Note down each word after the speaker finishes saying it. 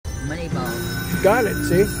Moneyball. Got it,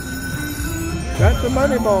 see? Got the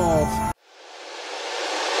money balls.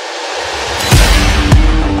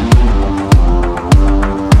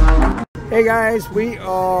 Hey guys, we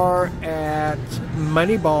are at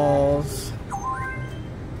Moneyballs.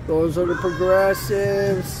 Those are the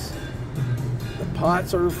progressives. The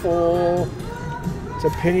pots are full. It's a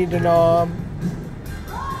penny denom.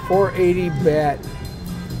 480 bet.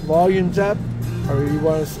 Volume's up. Or you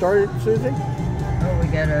want to start it, Susie? Oh, we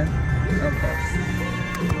gotta. Okay.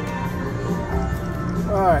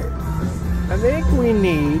 Alright. I think we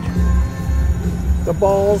need the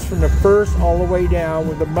balls from the first all the way down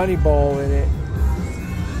with the money ball in it.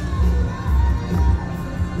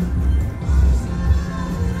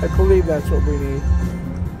 I believe that's what we need.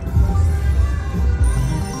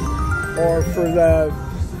 Or for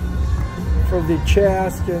the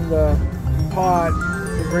chest and the pot,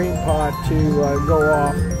 the green pot to go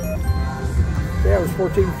off. Yeah, it was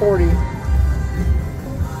 $14.40.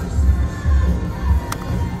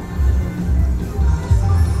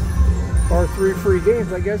 Or 3 free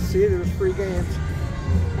games, I guess. See, there's free games.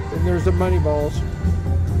 And there's the money balls.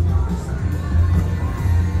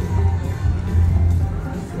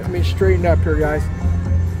 Let me straighten up here, guys.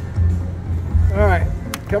 Alright,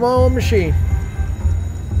 come on, machine.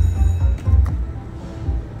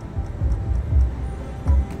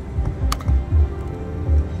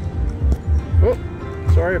 Oh,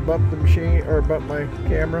 sorry, I bumped the machine, or bumped my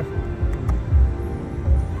camera.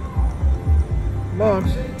 Come on.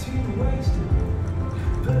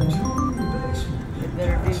 You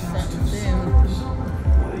better do something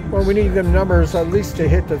soon. Well, we need them numbers at least to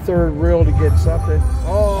hit the third reel to get something.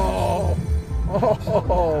 Oh!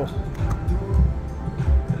 Oh!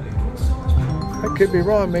 I could be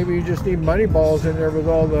wrong. Maybe you just need money balls in there with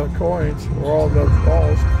all the coins or all the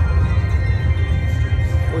balls.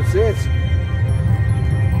 What's this?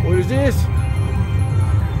 What is this?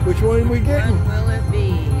 Which one are we getting? What will it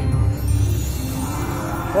be?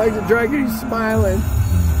 Like the dragon, he's smiling.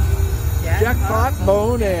 Jackpot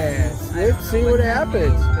bonus. Let's see what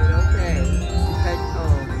happens. But okay.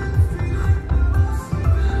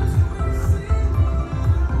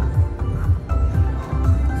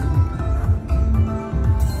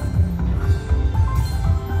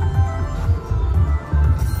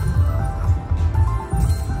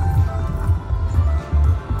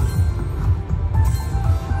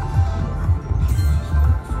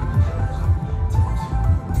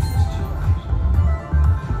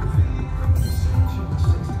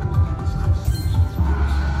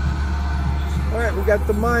 Alright, we got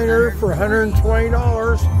the minor for $120.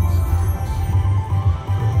 Well,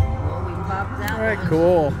 we popped that Alright, one.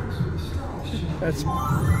 cool. That's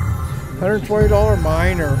 $120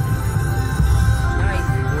 minor. Nice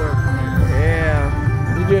work, man.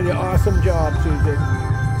 Yeah, you did an awesome job, Susie.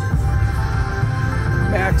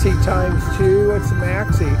 Maxi times 2. What's the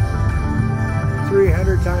maxi?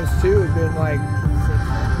 300 times 2 would have been like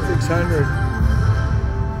 600.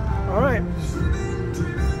 Alright.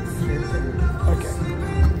 Okay.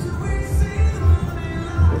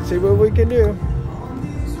 Let's see what we can do.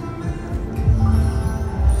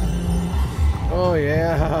 Oh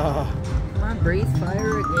yeah. Come on, breathe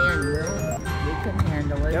fire again, Will. We can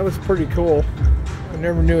handle it. That was pretty cool. I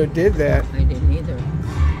never knew it did that. I didn't either.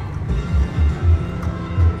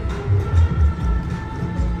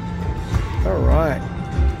 Alright.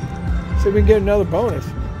 See if we can get another bonus.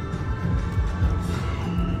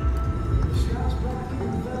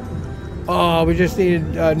 Oh, we just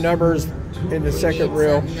needed numbers in the second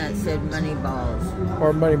reel. That said money balls.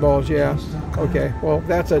 Or money balls, yeah. Okay, well,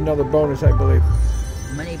 that's another bonus, I believe.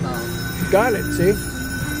 Money balls. Got it, see?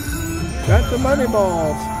 Got the money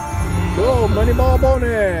balls. Cool, money ball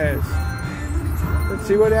bonus. Let's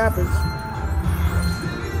see what happens.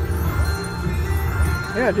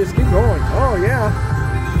 Yeah, just keep going. Oh, yeah.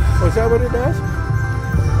 Oh, is that what it does?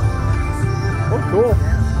 Oh, cool.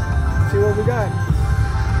 Let's see what we got.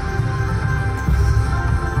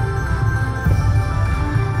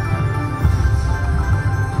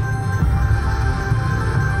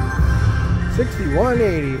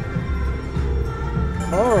 $61.80.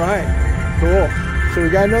 All right, cool. So we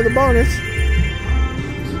got another bonus.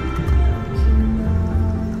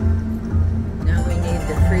 Now we need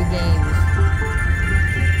the free games.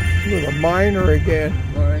 With a minor again.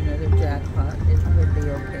 Or another jackpot. It would be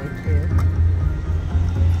okay too.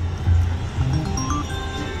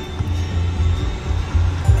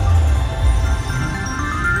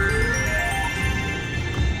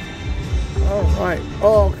 All right.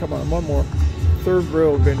 Oh, come on, one more. Third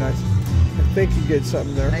row would be nice. I think you get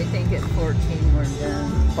something there. I think at 14 we're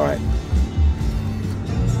done. All right.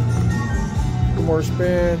 couple more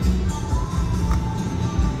spins.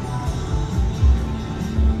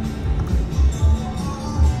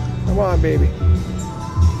 Come on, baby.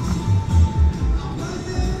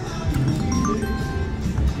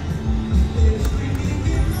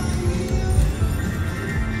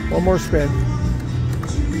 One more spin.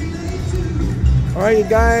 All right, you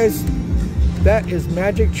guys. That is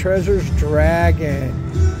Magic Treasures Dragon.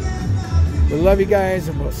 We love you guys,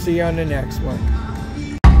 and we'll see you on the next one.